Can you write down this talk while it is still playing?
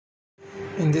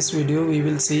In this video we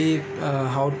will see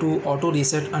how to auto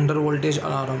reset under voltage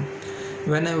alarm.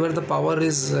 Whenever the power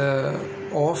is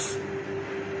off,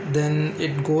 then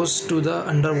it goes to the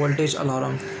under voltage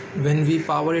alarm. When we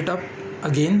power it up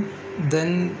again,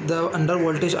 then the under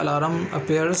voltage alarm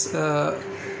appears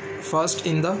first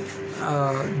in the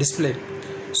display.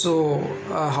 So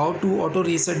how to auto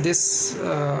reset this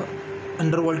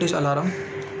under voltage alarm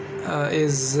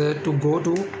is to go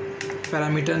to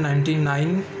parameter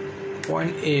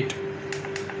 99.8.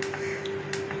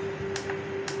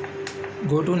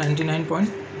 Go to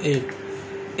 99.8.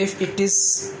 If it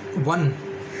is 1,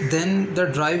 then the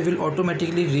drive will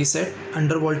automatically reset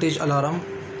under voltage alarm.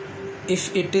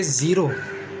 If it is 0,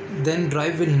 then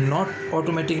drive will not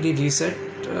automatically reset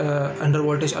under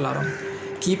voltage alarm.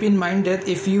 Keep in mind that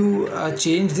if you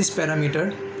change this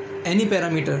parameter, any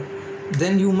parameter,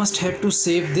 then you must have to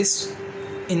save this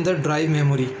in the drive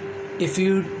memory. If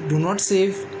you do not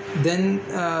save, then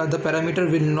the parameter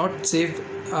will not save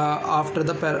after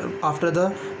the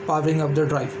powering of the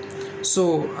drive.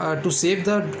 So to save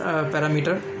the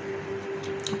parameter,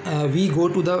 we go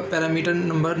to the parameter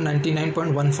number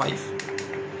 99.15.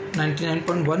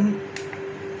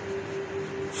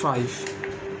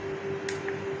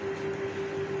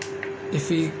 If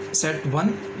we set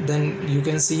 1, then you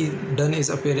can see done is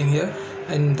appearing here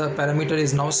and the parameter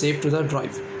is now saved to the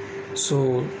drive.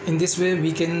 So in this way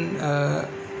we can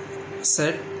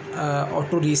set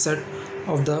auto reset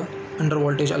of the under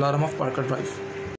voltage alarm of Parker drive.